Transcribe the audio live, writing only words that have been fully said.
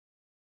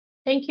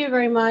Thank you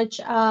very much.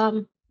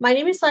 My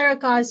name is Saira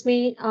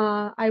Kazmi.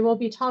 I will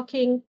be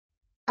talking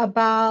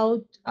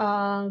about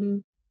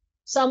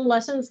some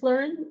lessons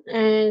learned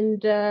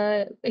and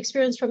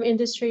experience from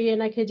industry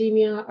and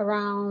academia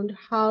around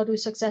how to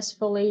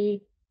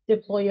successfully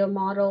deploy your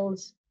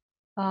models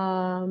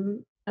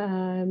in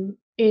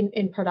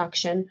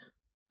production.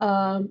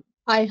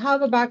 I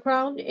have a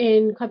background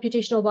in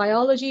computational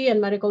biology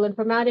and medical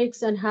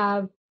informatics and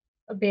have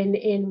been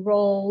in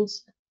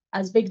roles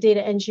as big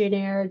data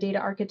engineer, data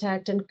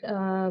architect, and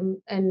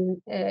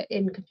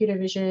in computer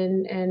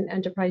vision and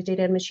enterprise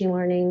data and machine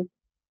learning,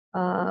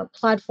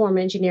 platform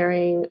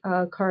engineering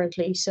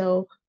currently.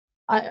 So,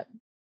 I,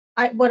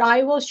 what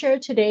I will share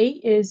today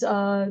is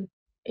a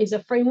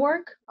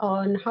framework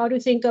on how to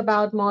think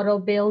about model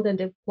build and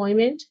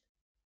deployment,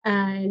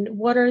 and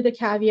what are the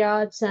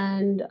caveats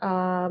and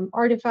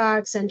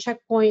artifacts and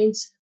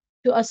checkpoints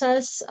to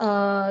assess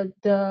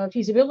the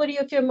feasibility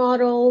of your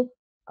model,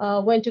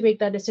 when to make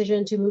that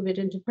decision to move it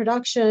into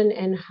production,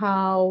 and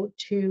how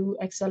to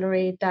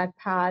accelerate that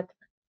path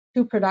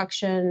to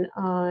production,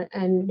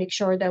 and make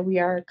sure that we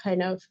are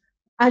kind of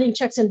adding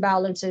checks and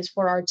balances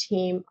for our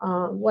team.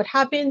 What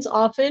happens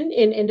often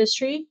in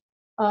industry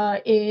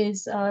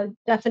is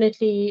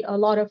definitely a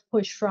lot of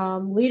push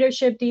from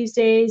leadership these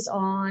days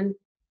on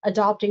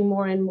adopting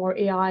more and more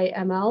AI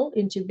ML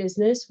into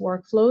business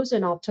workflows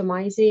and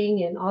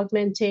optimizing and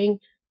augmenting.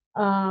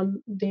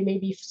 There may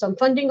be some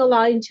funding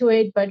aligned to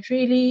it, but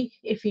really,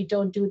 if we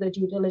don't do the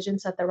due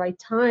diligence at the right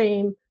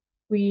time,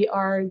 we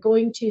are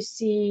going to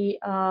see,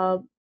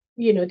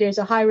 there's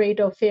a high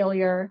rate of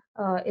failure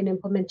in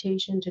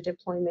implementation to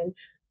deployment.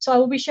 So I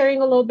will be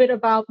sharing a little bit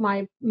about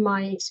my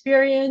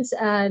experience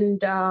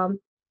and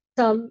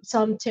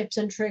some tips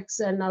and tricks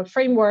and a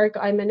framework.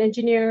 I'm an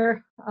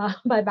engineer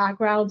by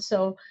background,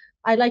 so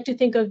I like to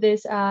think of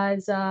this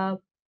as a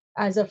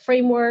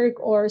framework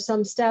or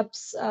some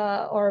steps,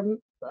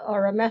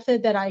 or a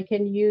method that I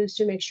can use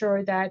to make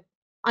sure that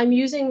I'm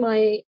using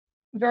my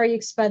very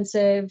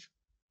expensive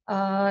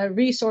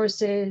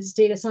resources,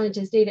 data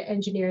scientists, data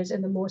engineers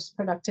in the most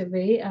productive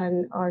way,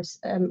 and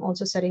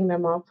also setting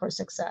them up for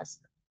success.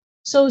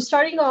 So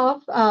starting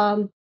off,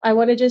 I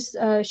want to just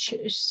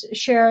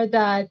share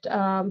that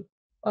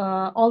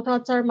all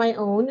thoughts are my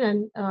own,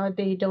 and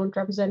they don't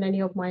represent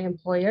any of my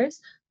employers.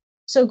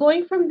 So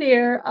going from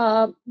there,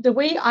 the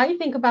way I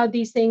think about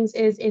these things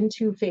is in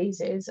two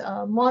phases.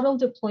 Model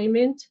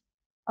deployment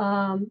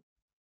um,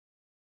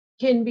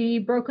 can be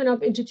broken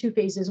up into two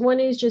phases. One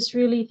is just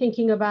really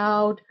thinking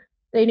about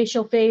the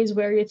initial phase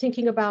where you're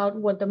thinking about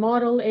what the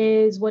model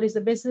is, what is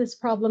the business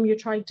problem you're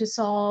trying to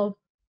solve,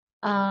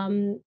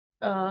 um,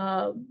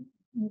 uh,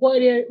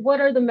 what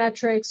are the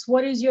metrics,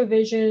 what is your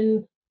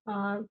vision,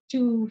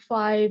 2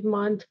 5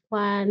 month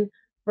plan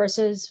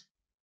versus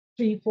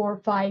 3 4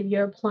 5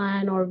 year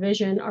plan or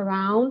vision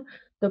around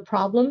the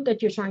problem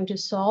that you're trying to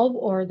solve,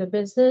 or the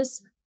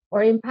business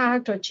or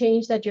impact or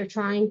change that you're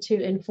trying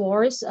to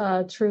enforce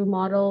through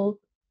model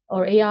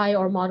or AI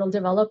or model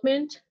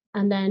development.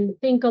 And then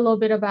think a little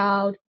bit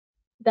about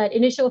that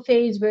initial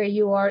phase where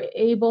you are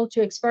able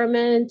to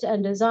experiment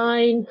and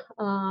design,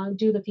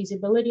 do the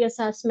feasibility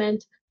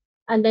assessment,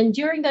 and then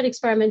during that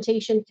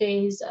experimentation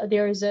phase,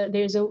 there's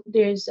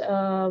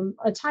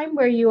a time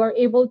where you are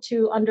able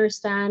to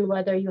understand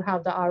whether you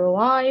have the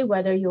ROI,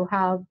 whether you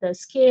have the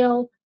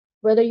scale,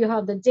 whether you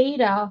have the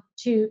data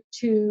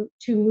to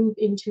move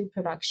into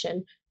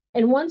production.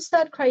 And once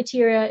that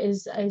criteria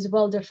is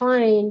well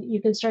defined,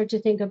 you can start to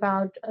think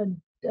about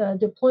a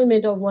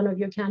deployment of one of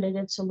your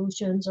candidate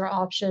solutions or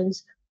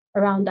options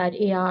around that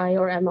AI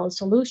or ML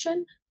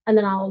solution. And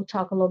then I'll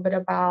talk a little bit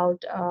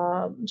about,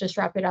 just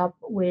wrap it up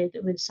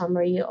with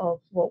summary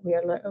of what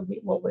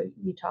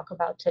we talk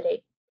about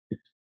today.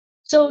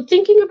 So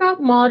thinking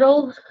about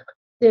model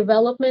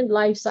development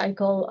life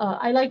cycle,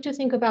 I like to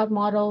think about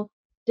model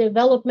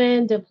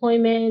development,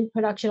 deployment,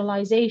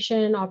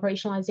 productionalization,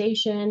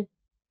 operationalization,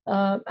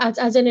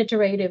 as an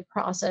iterative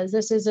process.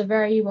 This is a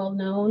very well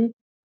known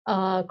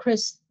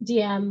Chris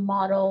DM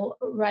model,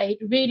 right?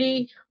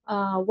 Really,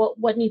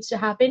 what needs to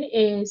happen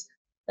is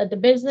that the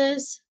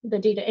business, the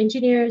data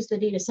engineers, the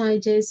data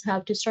scientists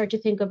have to start to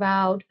think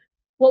about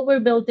what we're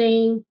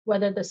building,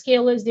 whether the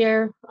scale is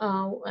there,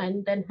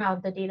 and then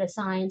have the data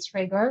science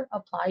rigor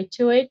applied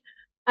to it,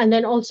 and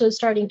then also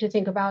starting to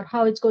think about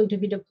how it's going to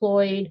be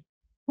deployed,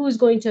 who's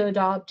going to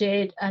adopt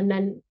it, and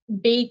then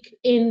bake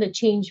in the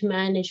change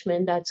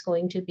management that's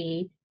going to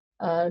be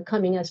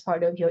coming as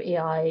part of your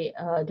AI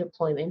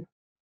deployment.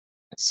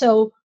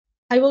 So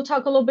I will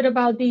talk a little bit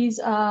about these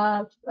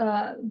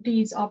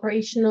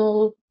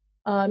operational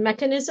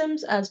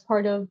mechanisms as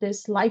part of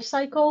this life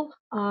cycle.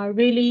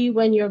 Really,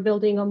 when you're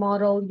building a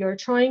model, you're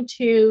trying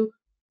to,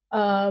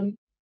 um,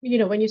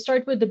 when you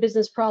start with the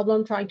business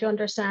problem, trying to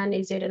understand,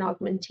 is it an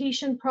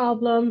augmentation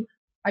problem?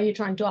 Are you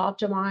trying to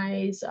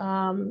optimize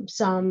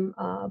some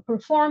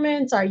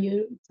performance? Are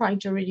you trying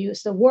to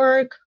reduce the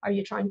work? Are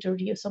you trying to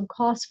reduce some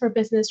costs for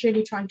business?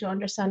 Really trying to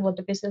understand what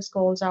the business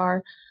goals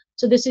are.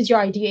 So this is your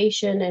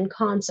ideation and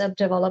concept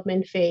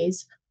development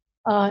phase.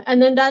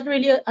 And then that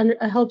really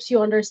helps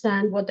you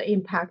understand what the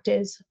impact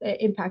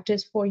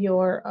is for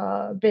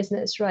your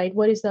business, right?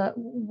 What is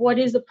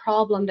the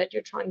problem that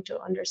you're trying to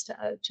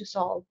understand to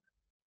solve?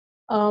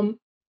 um,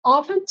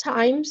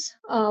 Oftentimes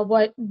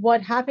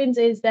what happens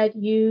is that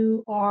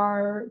you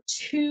are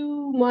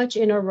too much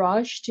in a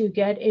rush to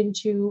get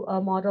into a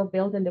model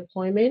build and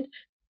deployment,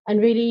 and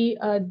really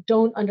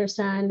don't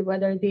understand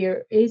whether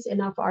there is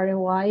enough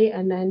ROI,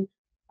 and then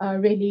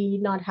really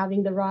not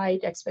having the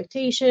right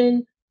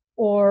expectation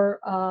or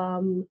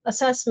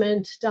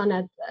assessment done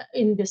at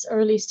in this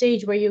early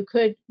stage, where you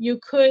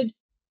could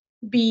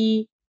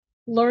be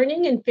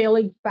learning and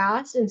failing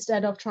fast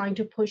instead of trying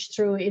to push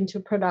through into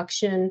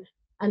production,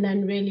 and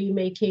then really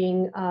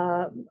making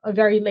a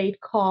very late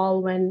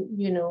call when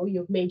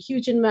you've made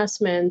huge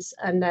investments,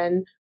 and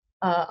then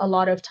a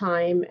lot of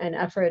time and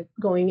effort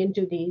going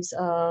into these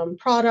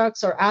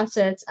products or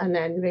assets, and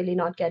then really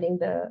not getting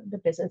the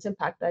business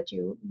impact that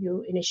you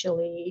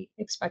initially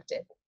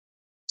expected.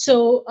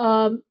 So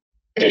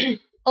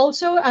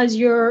also, as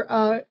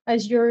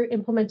you're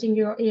implementing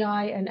your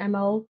AI and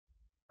ML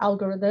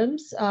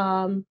algorithms,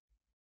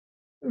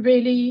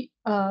 really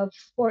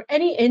for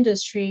any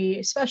industry,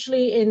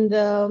 especially in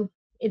the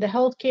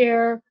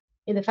healthcare,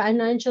 in the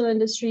financial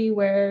industry,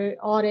 where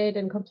audit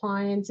and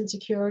compliance and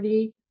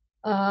security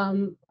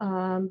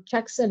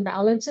checks and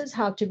balances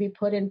have to be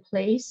put in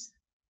place.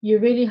 You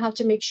really have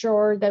to make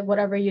sure that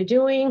whatever you're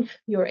doing,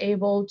 you're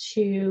able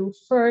to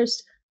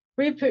first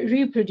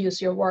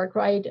reproduce your work,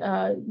 right?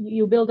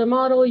 You build a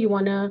model, you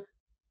want to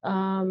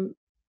um,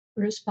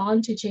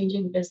 respond to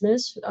changing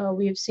business.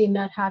 We've seen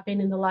that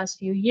happen in the last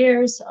few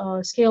years.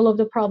 Scale of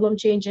the problem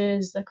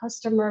changes, the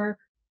customer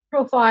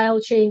profile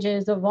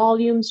changes, the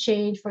volumes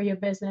change for your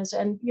business,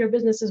 and your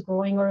business is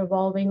growing or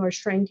evolving or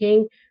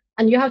shrinking.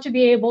 And you have to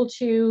be able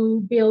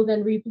to build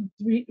and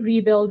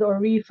rebuild or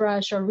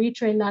refresh or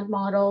retrain that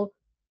model,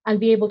 and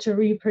be able to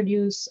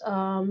reproduce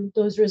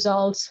those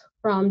results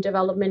from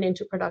development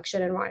into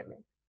production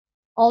environment.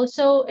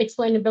 Also,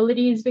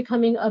 explainability is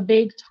becoming a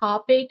big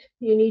topic.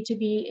 You need to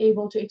be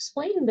able to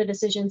explain the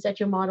decisions that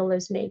your model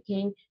is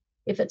making.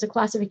 If it's a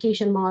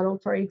classification model,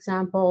 for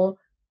example,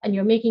 and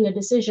you're making a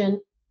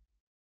decision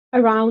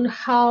around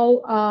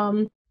how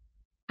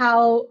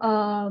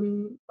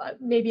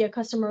maybe a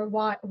customer,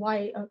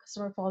 why a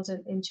customer falls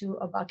into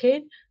a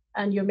bucket,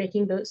 and you're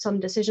making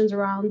some decisions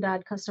around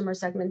that customer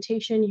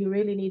segmentation, you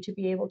really need to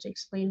be able to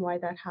explain why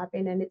that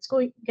happened. And it's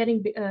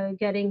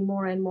getting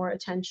more and more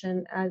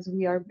attention as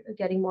we are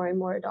getting more and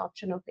more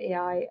adoption of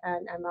AI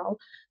and ML.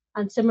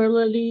 And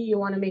similarly, you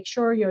want to make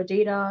sure your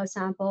data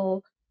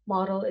sample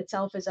model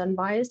itself is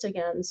unbiased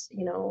against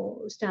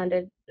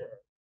standard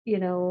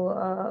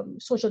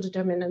social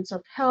determinants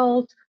of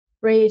health,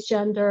 race,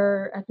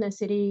 gender,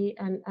 ethnicity,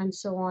 and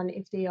so on.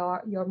 If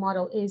your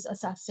model is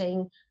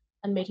assessing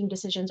and making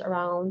decisions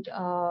around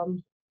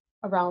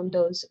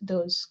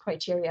those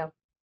criteria.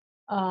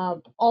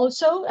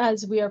 Also,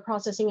 as we are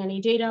processing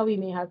any data, we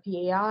may have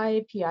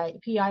PII,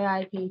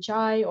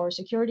 PHI, or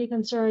security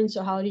concerns.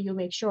 So how do you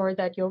make sure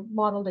that your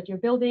model that you're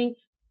building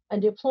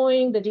and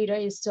deploying, the data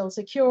is still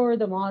secure,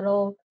 the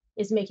model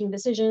is making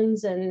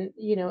decisions, and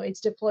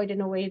it's deployed in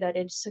a way that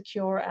it's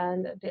secure,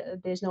 and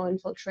there's no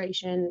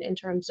infiltration in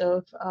terms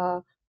of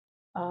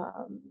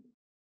um,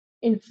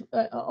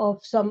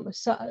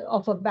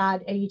 of a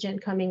bad agent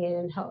coming in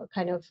and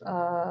kind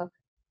of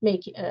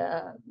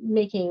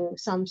making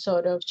some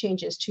sort of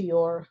changes to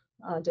your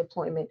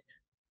deployment.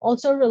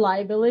 Also,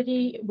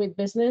 reliability with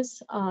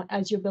business.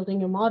 As you're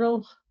building your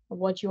model of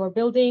what you are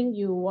building,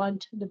 you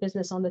want the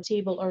business on the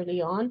table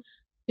early on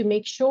to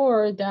make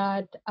sure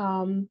that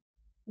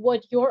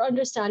what your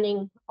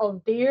understanding of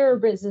their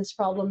business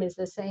problem is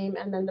the same,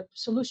 and then the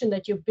solution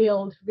that you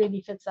build really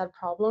fits that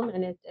problem,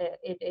 and it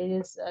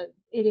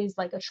is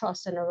like a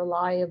trust and a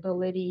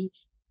reliability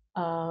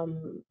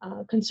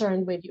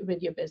concern with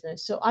your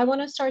business. So I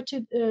want to start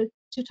to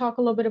talk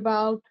a little bit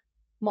about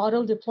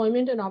model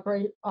deployment and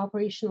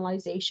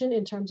operationalization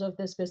in terms of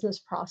this business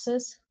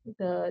process,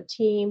 the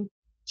team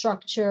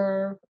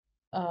structure,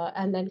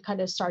 and then kind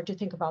of start to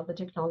think about the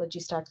technology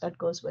stack that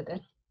goes with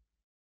it.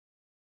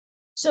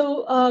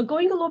 So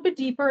going a little bit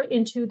deeper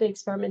into the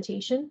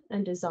experimentation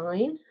and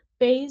design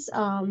phase,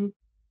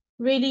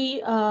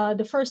 really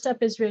the first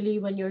step is really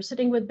when you're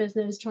sitting with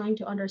business, trying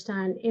to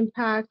understand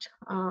impact,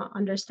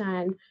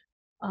 understand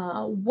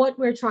what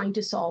we're trying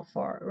to solve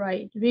for,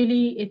 right?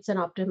 Really, it's an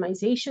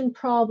optimization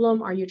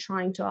problem. Are you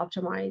trying to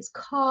optimize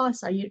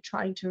costs? Are you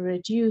trying to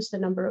reduce the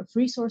number of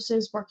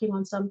resources working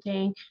on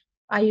something?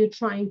 Are you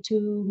trying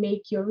to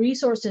make your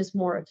resources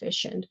more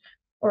efficient?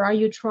 Or are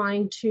you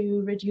trying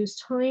to reduce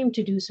time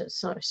to do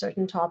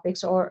certain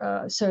topics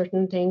or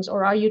certain things?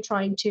 Or are you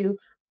trying to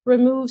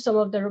remove some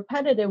of the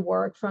repetitive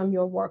work from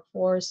your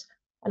workforce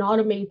and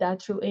automate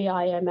that through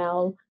AI,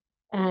 ML,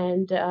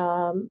 and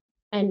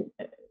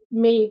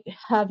may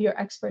have your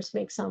experts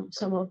make some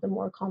of the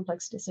more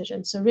complex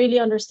decisions. So really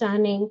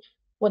understanding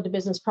what the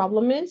business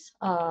problem is,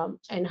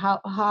 and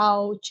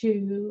how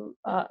to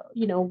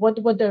what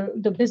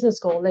the business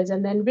goal is,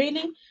 and then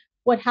really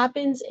what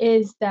happens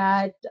is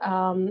that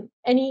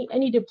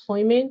any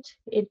deployment,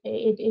 it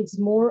is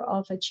more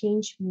of a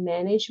change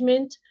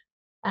management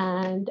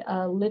and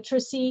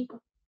literacy,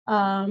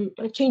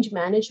 a change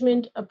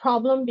management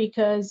problem,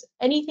 because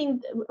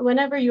anything,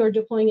 whenever you're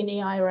deploying an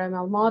AI or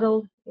ML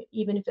model,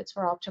 even if it's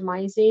for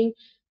optimizing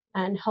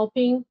and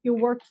helping your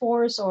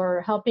workforce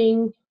or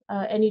helping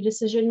any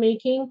decision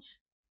making,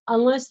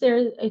 unless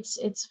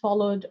it's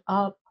followed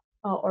up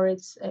or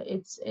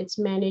it's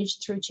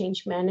managed through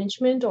change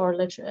management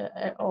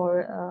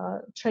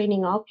or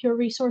training up your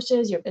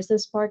resources, your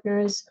business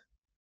partners,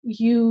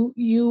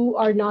 you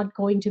are not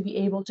going to be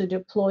able to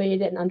deploy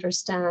it and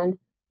understand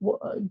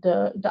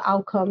the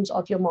outcomes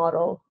of your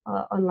model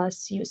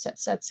unless you set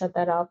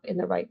that up in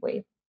the right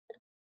way.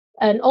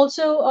 And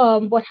also,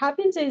 what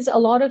happens is a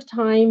lot of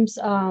times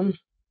um,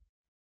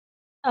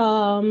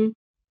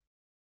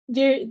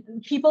 there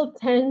people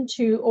tend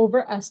to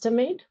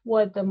overestimate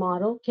what the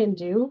model can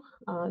do.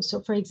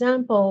 So, for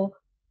example,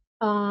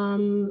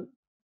 um,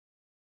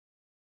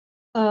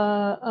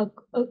 uh,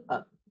 uh,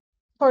 uh,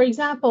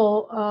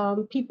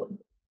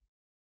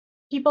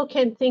 people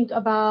can think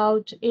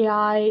about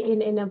AI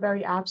in a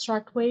very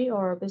abstract way,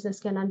 or a business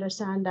can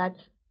understand that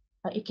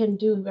it can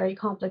do very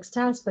complex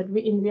tasks, but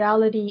in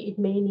reality, it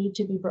may need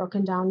to be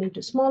broken down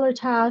into smaller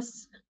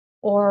tasks,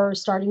 or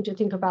starting to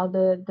think about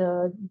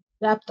the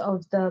depth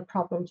of the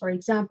problem. For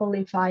example,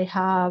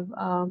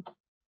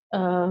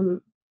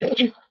 um,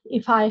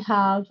 if I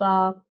have,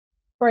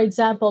 for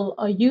example,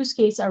 a use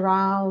case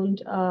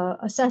around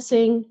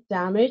assessing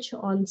damage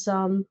on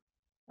some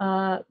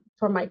uh,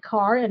 for my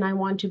car, and I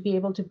want to be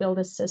able to build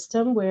a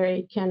system where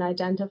it can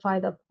identify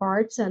the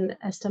parts and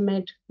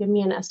give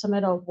me an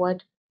estimate of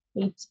what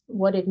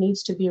it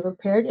needs to be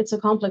repaired. It's a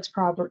complex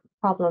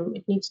problem.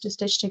 It needs to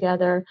stitch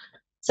together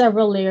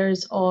several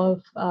layers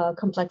of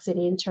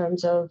complexity in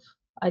terms of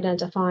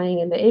identifying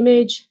in the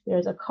image,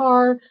 there's a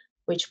car,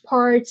 which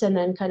parts, and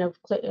then kind of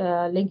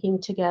linking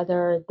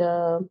together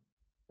the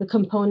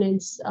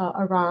components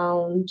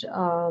around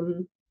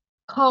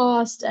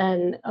cost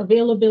and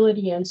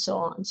availability and so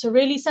on. So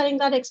really setting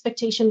that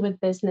expectation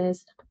with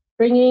business,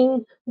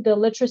 bringing the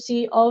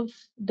literacy of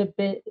the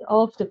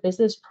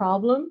business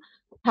problem,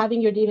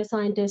 having your data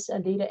scientists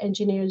and data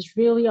engineers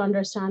really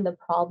understand the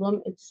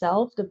problem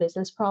itself, the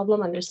business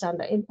problem, understand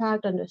the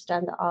impact,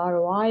 understand the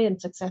ROI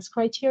and success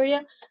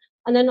criteria,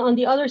 and then on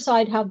the other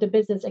side, have the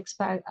business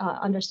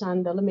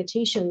understand the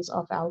limitations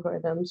of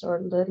algorithms,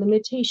 or the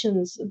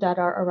limitations that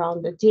are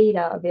around the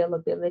data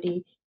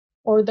availability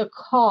or the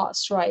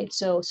cost, right?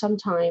 So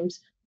sometimes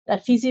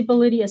that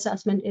feasibility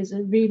assessment is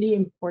really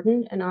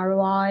important. And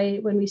ROI,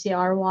 when we say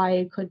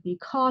ROI, it could be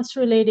cost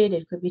related,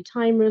 it could be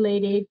time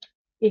related,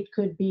 it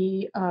could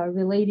be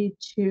related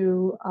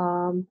to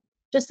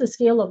just the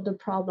scale of the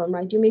problem,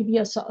 right? You may be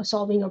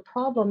solving a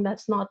problem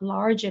that's not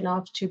large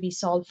enough to be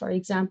solved. For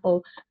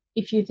example,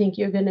 if you think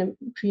you're going to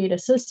create a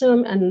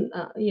system and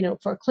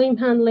for claim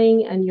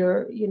handling, and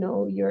you're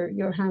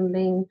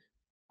handling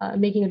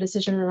making a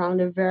decision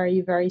around a very,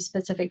 very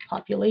specific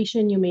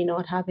population, you may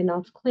not have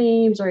enough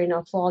claims or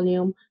enough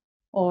volume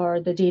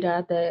or the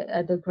data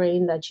at the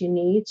grain that you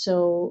need.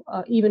 So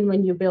even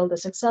when you build a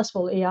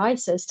successful AI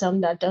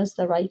system that does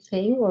the right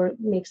thing or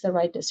makes the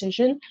right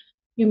decision,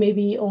 you may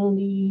be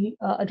only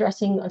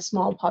addressing a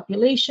small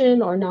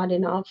population, or not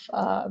enough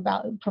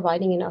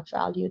providing enough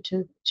value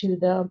to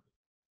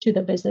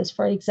the business.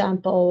 For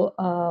example,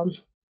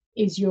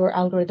 is your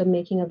algorithm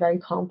making a very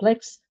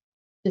complex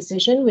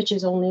decision, which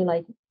is only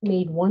like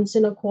made once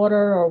in a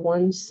quarter or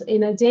once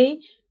in a day,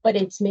 but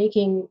it's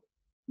making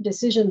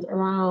decisions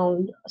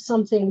around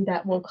something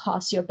that will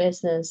cost your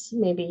business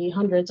maybe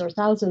hundreds or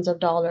thousands of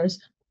dollars,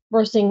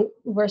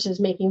 versus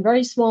making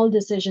very small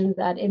decisions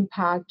that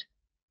impact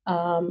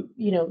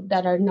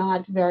that are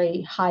not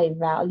very high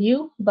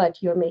value,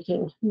 but you're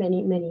making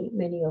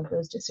many of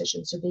those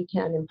decisions, so they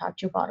can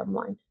impact your bottom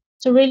line.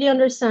 So really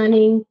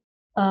understanding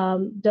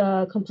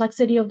the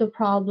complexity of the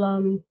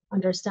problem,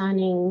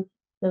 understanding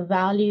the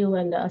value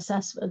and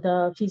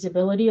the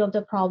feasibility of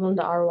the problem,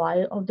 the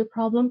ROI of the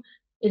problem,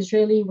 is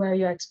really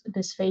where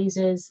this phase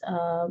is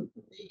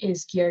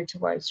geared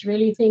towards.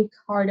 Really think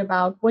hard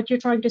about what you're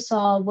trying to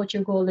solve, what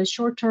your goal is,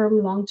 short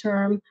term, long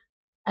term,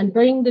 and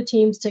bring the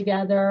teams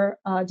together,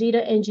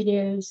 data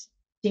engineers,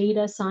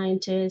 data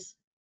scientists,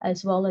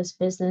 as well as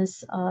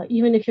business.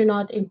 Even if you're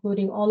not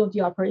including all of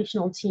the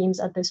operational teams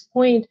at this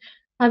point,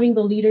 having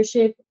the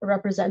leadership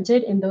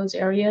represented in those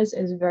areas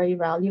is very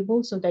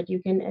valuable, so that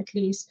you can at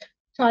least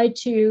try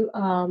to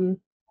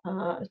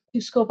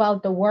scope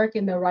out the work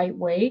in the right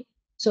way,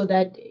 so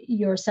that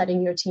you're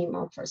setting your team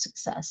up for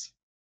success.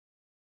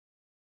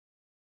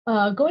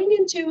 Going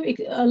into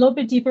a little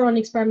bit deeper on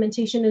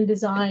experimentation and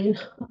design,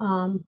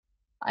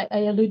 I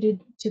alluded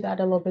to that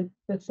a little bit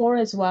before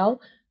as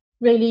well.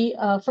 Really,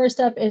 first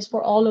step is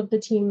for all of the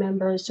team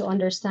members to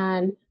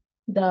understand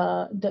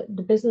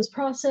the business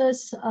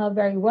process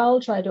very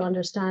well. Try to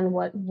understand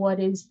what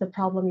is the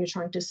problem you're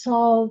trying to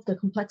solve, the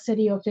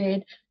complexity of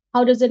it.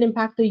 How does it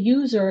impact the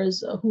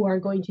users who are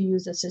going to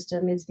use the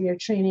system? Is there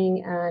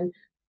training and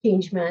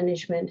change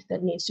management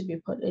that needs to be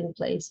put in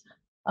place.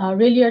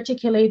 Really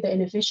articulate the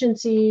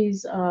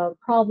inefficiencies,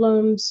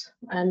 problems,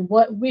 and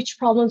which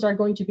problems are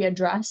going to be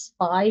addressed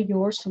by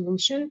your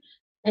solution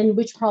and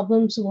which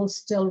problems will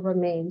still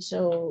remain.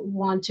 So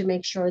want to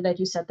make sure that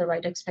you set the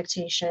right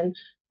expectation,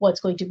 what's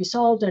going to be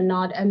solved or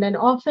not. And then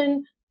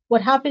often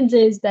what happens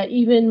is that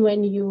even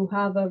when you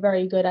have a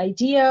very good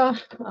idea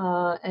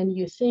and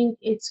you think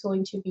it's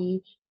going to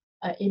be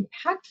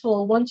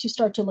impactful, once you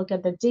start to look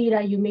at the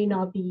data, you may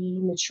not be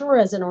mature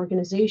as an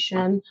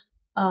organization.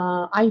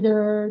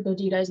 Either the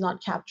data is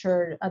not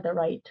captured at the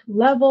right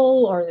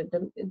level, or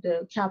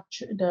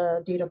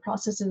the data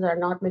processes are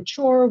not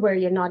mature, where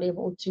you're not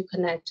able to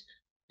connect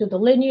to the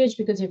lineage.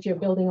 Because if you're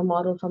building a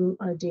model from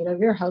a data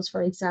warehouse,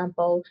 for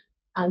example,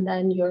 and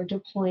then you're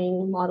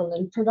deploying a model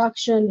in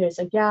production, there's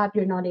a gap.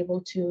 You're not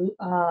able to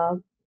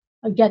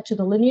get to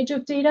the lineage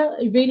of data.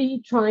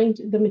 Really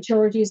the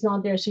maturity is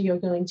not there, so you're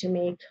going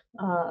to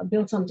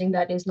build something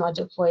that is not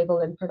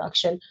deployable in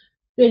production.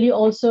 Really,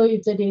 also,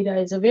 if the data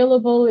is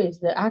available, is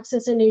the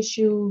access an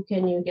issue?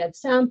 Can you get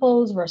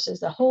samples versus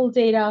the whole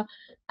data?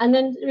 And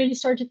then really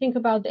start to think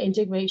about the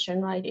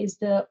integration, right? Is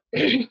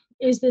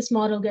this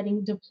model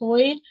getting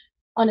deployed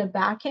on a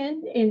back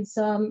end in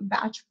some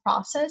batch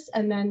process,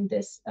 and then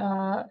this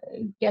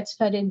gets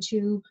fed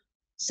into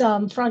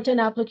some front-end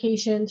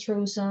application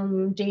through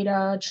some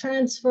data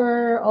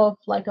transfer of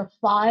like a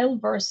file,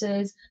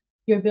 versus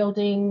you're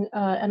building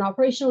an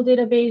operational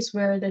database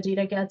where the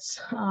data gets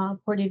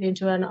ported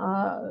into a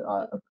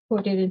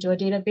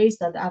database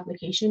that the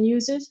application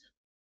uses,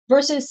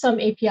 versus some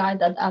API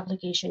that the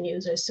application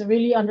uses. So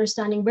really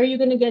understanding where you're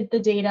going to get the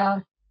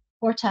data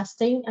for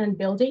testing and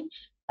building,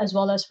 as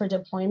well as for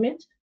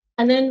deployment.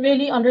 And then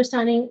really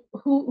understanding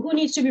who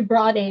needs to be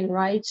brought in,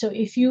 right? So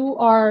if you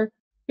are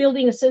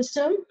building a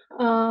system,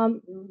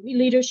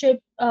 leadership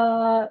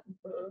from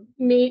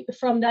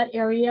that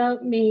area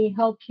may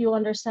help you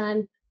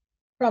understand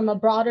from a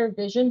broader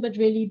vision, but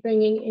really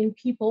bringing in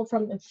people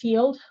from the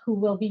field who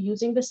will be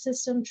using the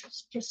system,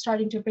 just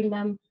starting to bring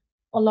them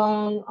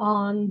along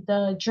on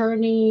the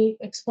journey,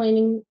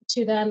 explaining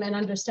to them and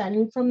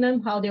understanding from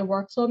them how their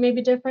workflow may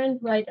be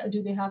different, right? Or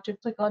do they have to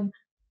click on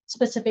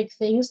specific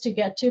things to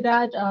get to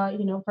that?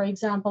 For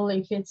example,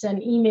 if it's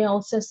an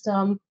email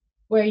system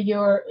where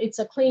it's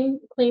a claim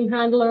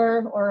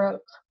handler or a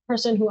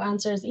person who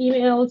answers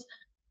emails,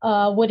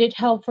 would it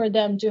help for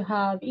them to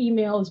have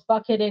emails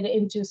bucketed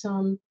into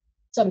some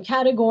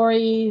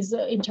categories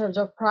in terms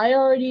of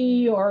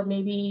priority, or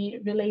maybe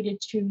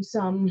related to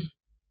some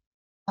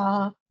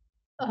uh,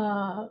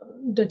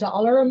 the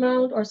dollar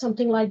amount or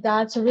something like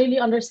that? So really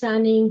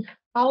understanding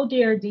how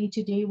their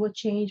day-to-day would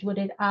change, would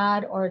it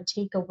add or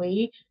take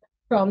away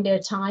from their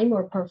time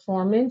or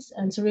performance?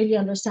 And so really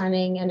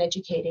understanding and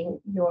educating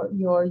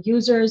your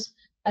users,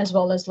 as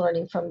well as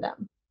learning from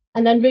them.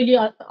 And then really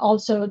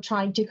also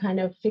trying to kind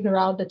of figure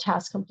out the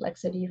task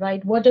complexity,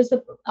 right? What does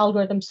the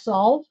algorithm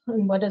solve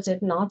and what does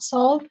it not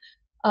solve?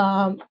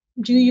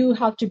 Do you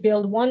have to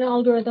build one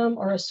algorithm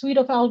or a suite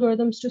of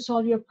algorithms to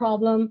solve your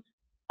problem?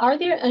 Are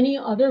there any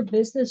other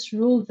business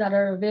rules that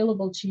are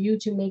available to you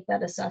to make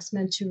that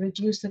assessment to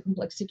reduce the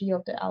complexity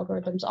of the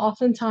algorithms?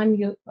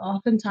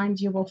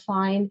 Oftentimes you will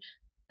find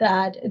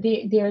that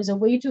there is a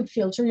way to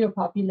filter your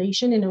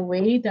population in a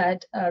way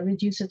that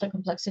reduces the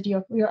complexity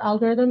of your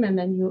algorithm, and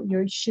then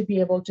you should be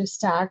able to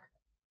stack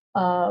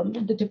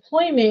the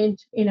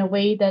deployment in a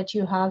way that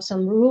you have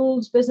some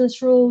rules,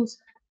 business rules,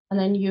 and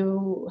then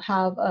you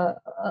have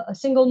a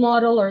single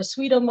model or a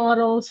suite of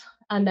models,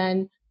 and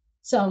then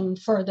some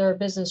further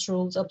business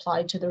rules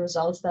applied to the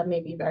results that may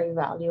be very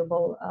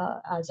valuable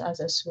as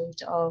a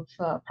suite of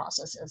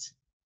processes.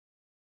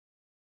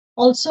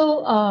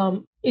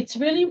 Also, it's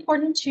really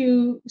important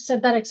to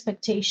set that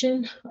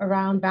expectation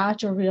around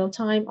batch or real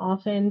time.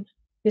 Often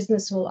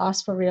business will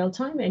ask for real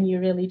time and you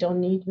really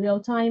don't need real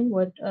time.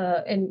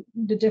 And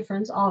the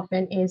difference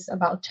often is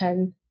about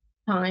 10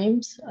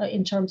 times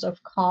in terms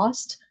of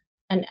cost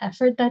and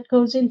effort that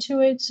goes into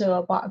it.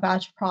 So a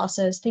batch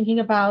process, thinking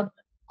about,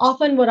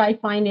 often what I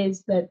find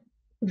is that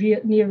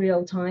near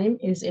real time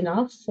is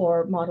enough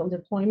for model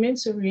deployment.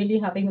 So really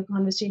having a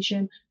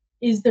conversation,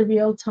 is the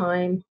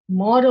real-time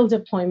model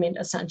deployment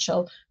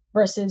essential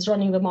versus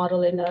running the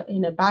model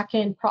in a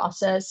back-end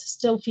process,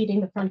 still feeding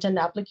the front-end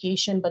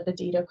application, but the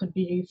data could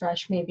be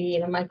refreshed maybe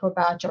in a micro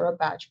batch or a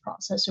batch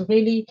process. So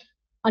really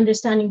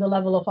understanding the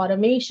level of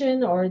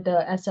automation or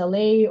the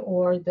SLA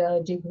or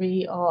the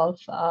degree of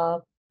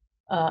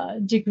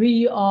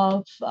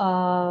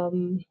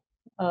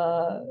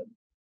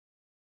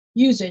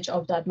usage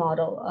of that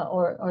model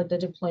or the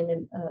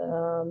deployment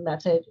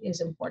method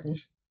is important.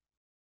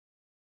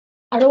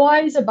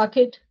 ROI is a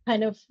bucket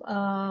kind of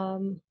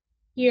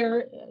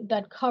here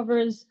that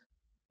covers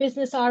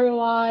business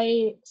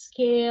ROI,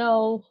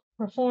 scale,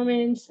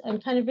 performance,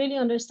 and kind of really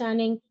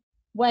understanding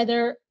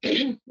whether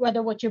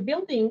whether what you're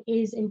building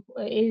is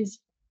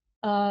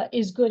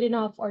good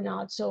enough or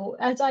not. So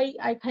as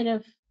I kind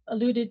of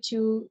alluded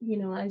to,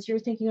 as you're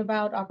thinking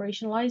about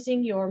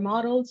operationalizing your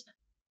models,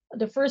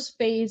 the first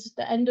phase,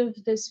 the end of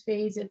this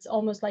phase, it's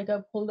almost like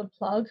a pull the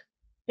plug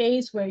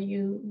phase where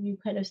you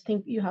kind of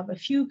think you have a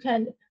few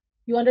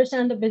you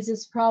understand the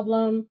business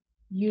problem,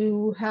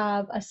 you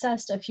have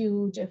assessed a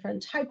few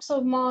different types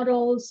of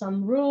models,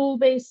 some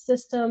rule-based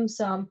systems,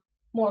 some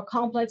more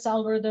complex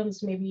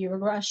algorithms, maybe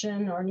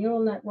regression or neural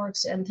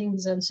networks and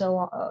things, and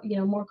so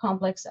more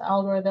complex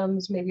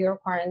algorithms, maybe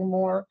requiring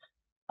more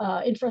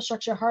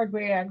infrastructure,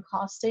 hardware, and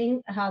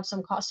costing, have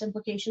some cost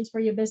implications for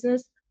your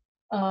business,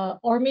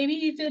 or maybe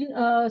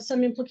even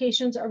some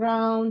implications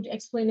around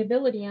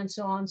explainability and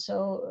so on.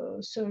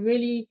 So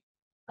really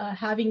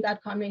having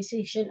that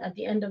conversation at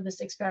the end of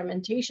this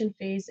experimentation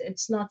phase,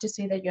 it's not to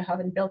say that you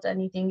haven't built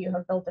anything. You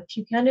have built a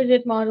few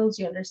candidate models.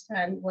 You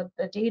understand what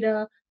the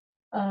data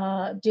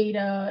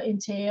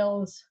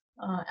entails,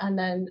 and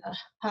then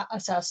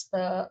assess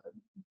the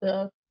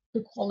the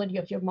quality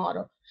of your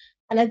model.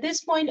 And at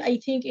this point, I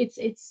think it's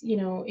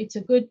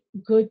a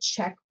good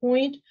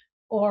checkpoint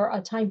or a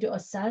time to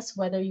assess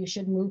whether you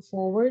should move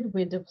forward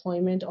with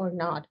deployment or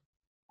not.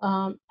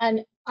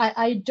 And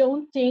I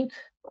don't think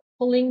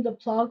pulling the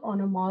plug on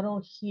a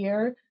model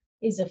here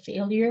is a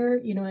failure.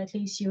 At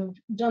least you've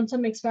done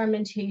some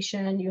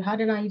experimentation, you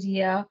had an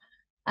idea,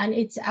 and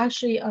it's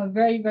actually a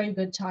very, very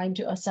good time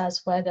to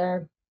assess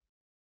whether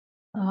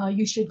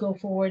you should go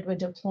forward with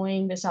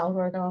deploying this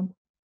algorithm,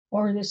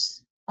 or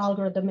this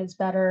algorithm is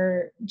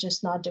better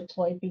just not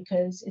deployed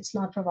because it's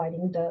not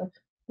providing the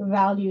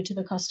value to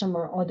the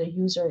customer or the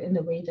user in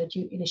the way that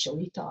you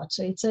initially thought.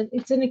 So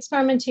it's an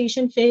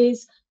experimentation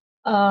phase.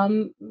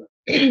 Um,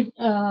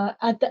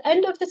 at the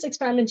end of this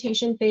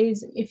experimentation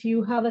phase, if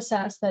you have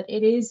assessed that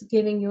it is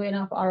giving you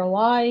enough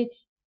ROI,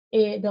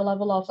 the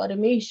level of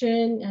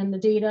automation and the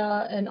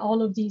data and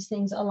all of these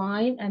things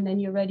align, and then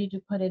you're ready to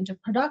put into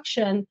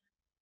production,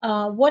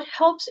 what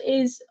helps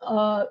is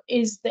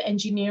the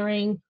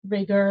engineering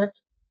rigor.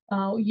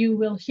 You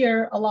will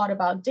hear a lot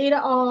about data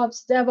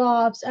ops,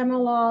 DevOps,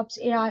 ML ops,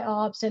 AI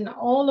ops, and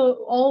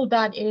all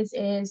that is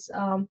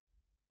the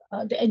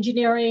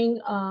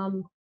engineering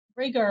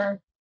rigor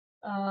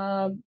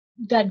uh,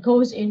 that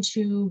goes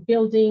into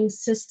building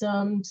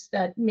systems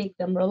that make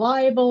them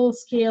reliable,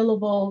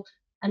 scalable,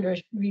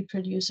 and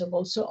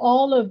reproducible. So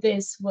all of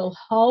this will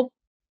help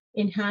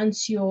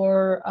enhance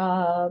your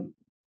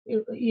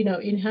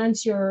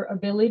enhance your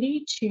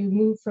ability to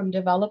move from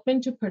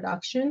development to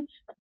production.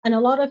 And a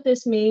lot of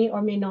this may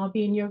or may not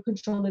be in your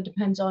control. It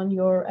depends on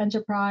your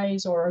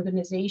enterprise or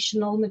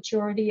organizational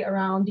maturity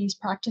around these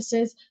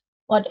practices.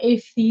 But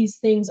if these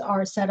things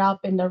are set up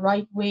in the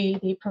right way,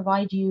 they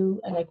provide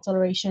you an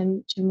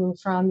acceleration to move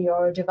from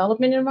your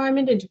development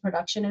environment into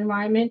production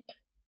environment,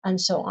 and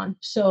so on.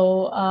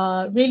 So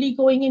really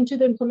going into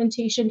the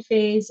implementation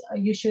phase,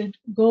 you should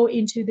go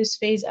into this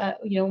phase,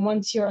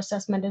 once your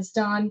assessment is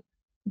done,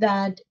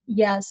 that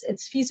yes,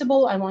 it's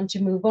feasible, I want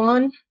to move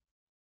on.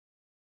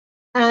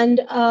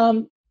 And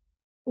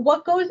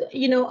what goes,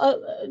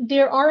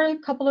 there are a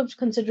couple of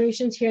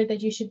considerations here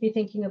that you should be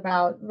thinking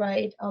about,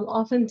 right?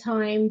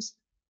 Oftentimes,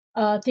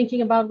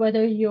 thinking about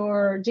whether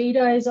your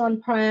data is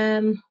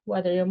on-prem,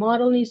 whether your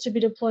model needs to be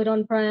deployed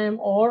on-prem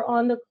or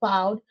on the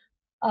cloud.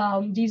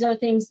 These are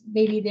things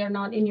maybe they're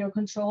not in your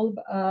control,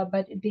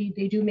 but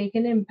they do make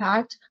an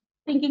impact.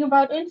 Thinking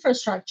about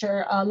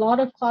infrastructure, a lot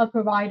of cloud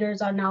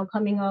providers are now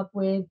coming up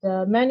with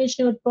managed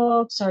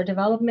notebooks or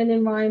development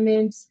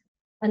environments,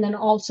 and then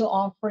also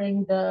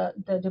offering the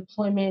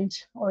deployment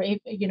or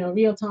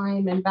real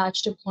time and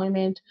batch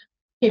deployment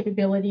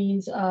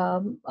capabilities.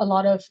 A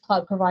lot of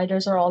cloud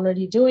providers are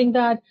already doing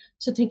that.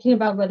 So thinking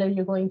about whether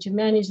you're going to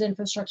manage the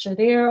infrastructure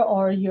there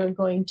or you're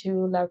going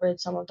to leverage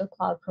some of the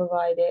cloud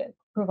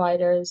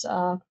providers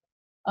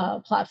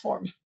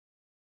platform.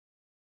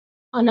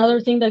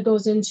 Another thing that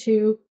goes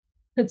into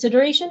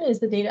consideration is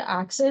the data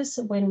access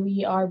when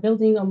we are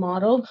building a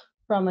model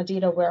from a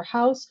data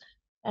warehouse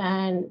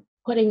and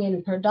putting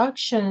in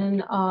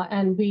production,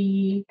 and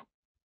we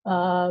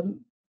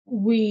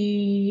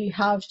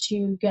have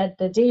to get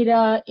the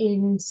data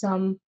in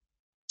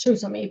through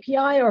some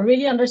API, or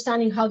really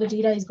understanding how the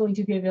data is going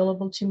to be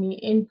available to me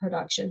in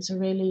production. So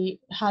really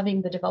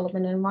having the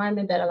development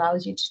environment that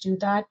allows you to do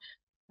that,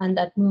 and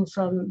that move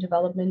from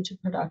development to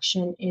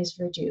production is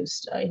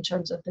reduced in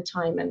terms of the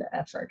time and the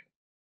effort.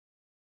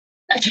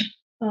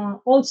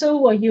 Also,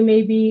 what you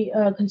may be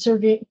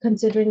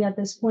considering at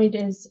this point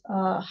is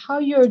how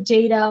your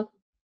data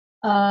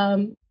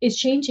is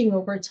changing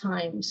over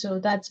time. So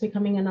that's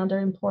becoming another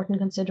important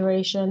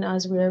consideration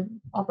as we're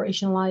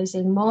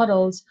operationalizing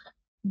models.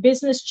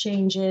 Business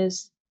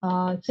changes,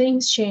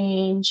 things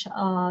change,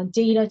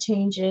 data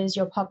changes,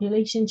 your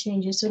population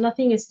changes. So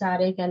nothing is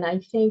static. And I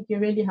think you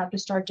really have to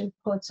start to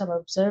put some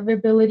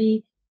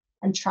observability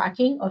and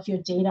tracking of your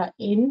data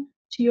into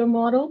your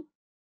model,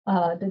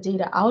 the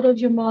data out of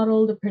your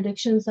model, the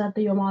predictions that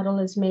your model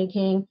is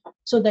making,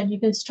 so that you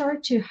can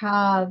start to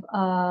have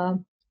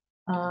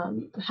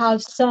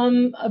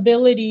some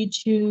ability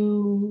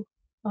to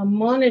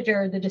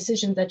monitor the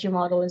decisions that your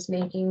model is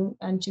making,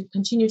 and to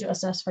continue to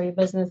assess for your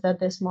business that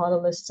this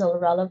model is still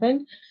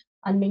relevant.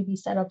 and maybe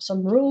set up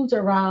some rules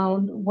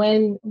around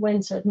when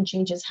certain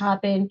changes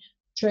happen,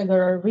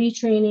 trigger a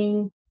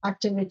retraining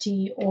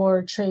activity,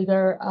 or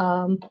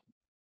um,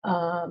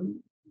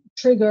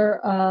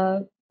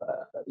 trigger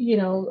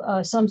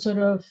some sort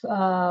of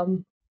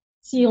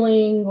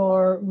ceiling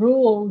or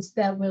rules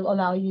that will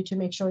allow you to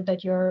make sure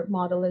that your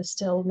model is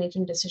still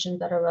making decisions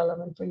that are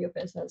relevant for your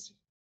business.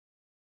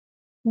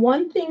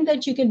 One thing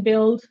that you can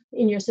build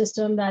in your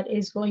system that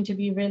is going to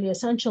be really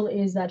essential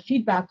is that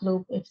feedback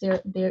loop. If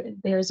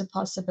there is a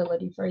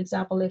possibility, for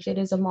example, if it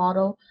is a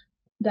model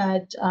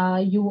that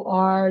you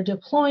are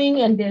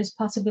deploying and there's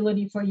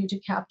possibility for you to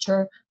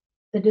capture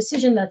the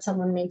decision that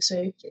someone makes.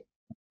 So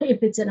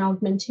if it's an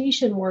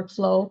augmentation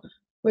workflow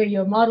where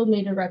your model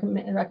made a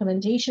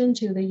recommendation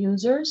to the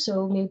user,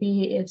 so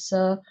maybe it's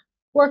a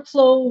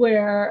workflow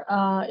where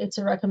it's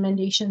a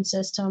recommendation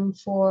system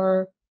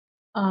for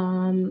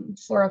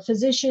a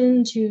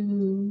physician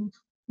to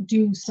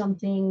do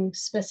something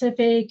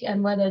specific,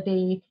 and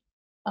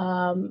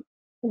um,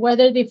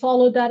 whether they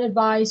follow that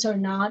advice or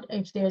not,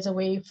 if there's a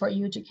way for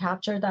you to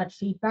capture that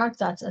feedback,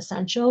 that's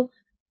essential.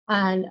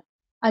 And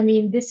I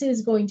mean, this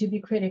is going to be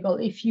critical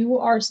if you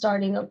are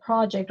starting a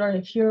project, or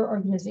if your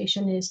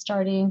organization is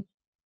starting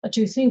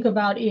to think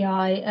about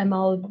AI,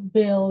 ML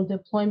build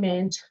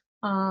deployment.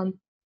 Um,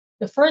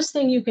 the first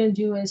thing you can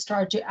do is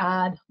start to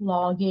add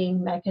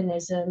logging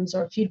mechanisms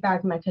or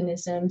feedback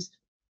mechanisms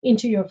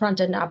into your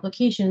front end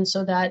application,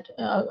 so that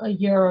a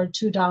year or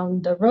two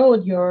down the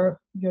road, your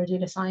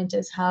data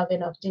scientists have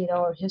enough data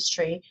or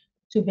history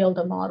to build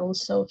a model.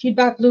 So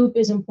feedback loop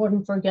is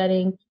important for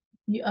getting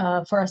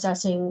for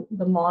assessing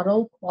the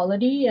model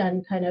quality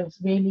and kind of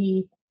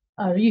really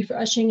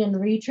refreshing and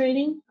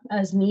retraining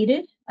as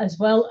needed, as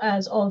well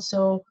as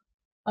also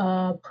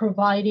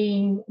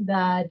providing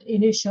that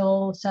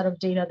initial set of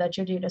data that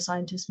your data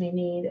scientists may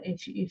need.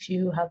 If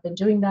you have been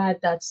doing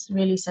that, that's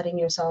really setting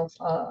yourself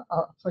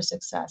for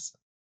success.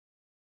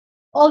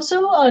 Also,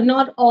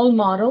 not all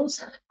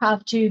models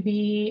have to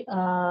be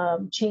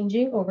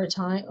changing over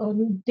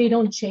time. They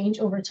don't change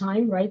over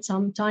time, right?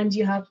 Sometimes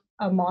you have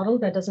a model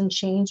that doesn't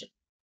change.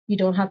 You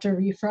don't have to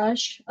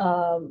refresh,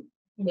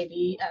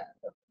 maybe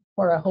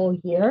for a whole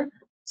year.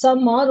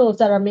 Some models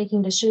that are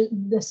making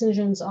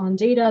decisions on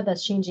data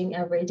that's changing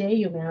every day,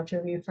 you may have to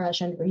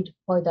refresh and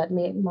redeploy that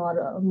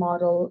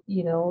model,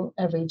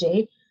 every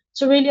day.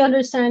 So really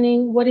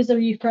understanding what is the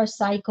refresh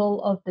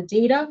cycle of the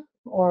data,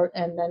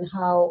 and then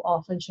how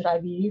often should I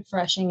be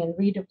refreshing and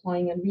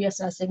redeploying and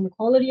reassessing the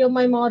quality of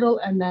my model,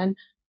 and then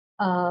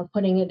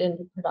putting it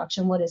into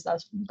production. What is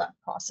that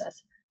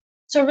process?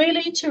 So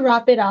really, to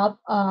wrap it up,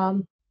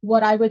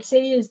 what I would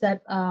say is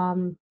that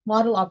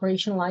model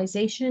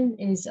operationalization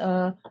is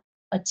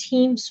a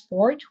team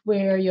sport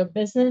where your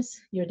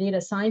business, your data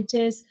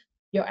scientists,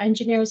 your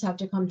engineers have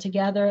to come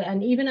together.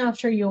 And even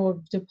after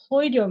you've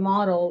deployed your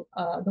model,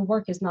 the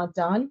work is not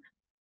done.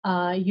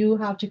 You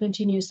have to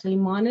continuously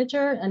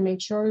monitor and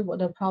make sure what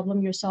the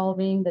problem you're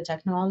solving, the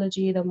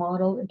technology, the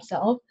model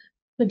itself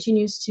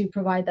continues to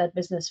provide that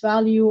business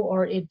value,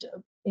 or it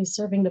is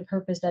serving the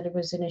purpose that it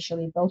was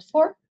initially built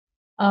for.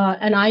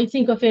 And I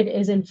think of it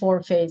as in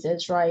four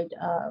phases, right?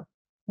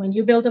 When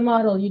you build a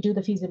model, you do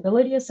the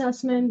feasibility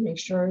assessment, make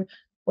sure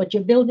what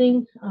you're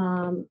building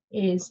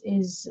is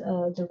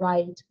the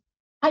right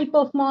type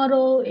of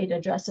model. It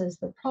addresses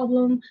the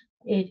problem.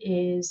 It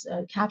is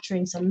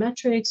capturing some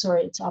metrics, or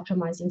it's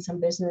optimizing some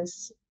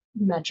business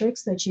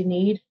metrics that you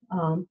need.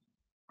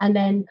 And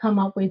then come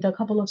up with a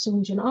couple of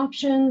solution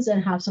options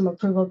and have some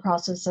approval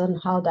process on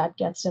how that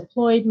gets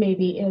deployed.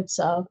 Maybe it's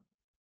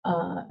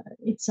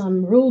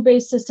some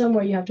rule-based system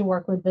where you have to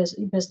work with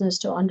business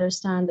to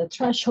understand the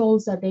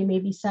thresholds that they may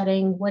be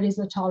setting. What is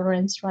the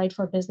tolerance, right,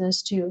 for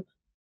business to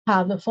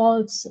have the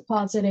false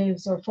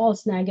positives or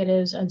false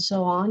negatives and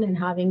so on, and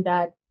having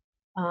that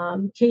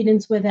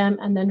cadence with them.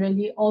 And then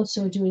really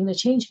also doing the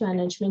change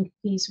management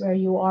piece where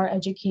you are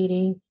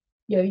educating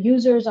your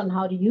users on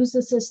how to use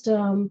the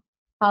system,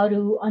 how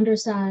to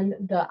understand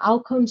the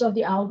outcomes of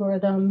the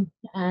algorithm,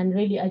 and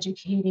really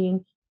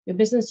educating your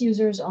business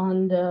users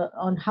on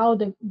how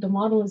the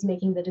model is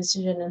making the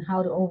decision and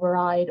how to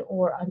override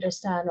or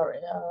understand or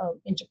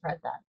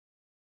interpret that.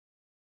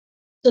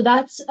 So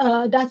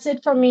that's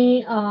it for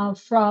me.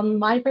 From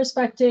my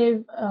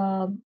perspective,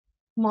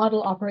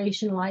 model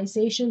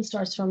operationalization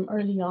starts from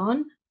early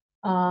on,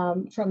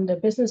 from the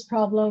business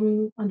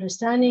problem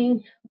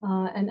understanding,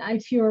 and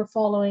if you're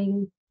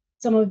following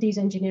some of these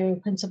engineering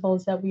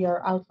principles that we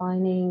are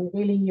outlining,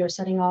 really you're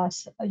setting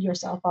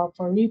yourself up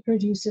for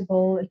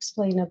reproducible,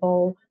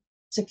 explainable,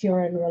 secure,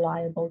 and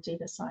reliable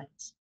data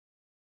science.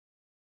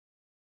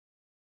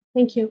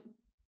 Thank you.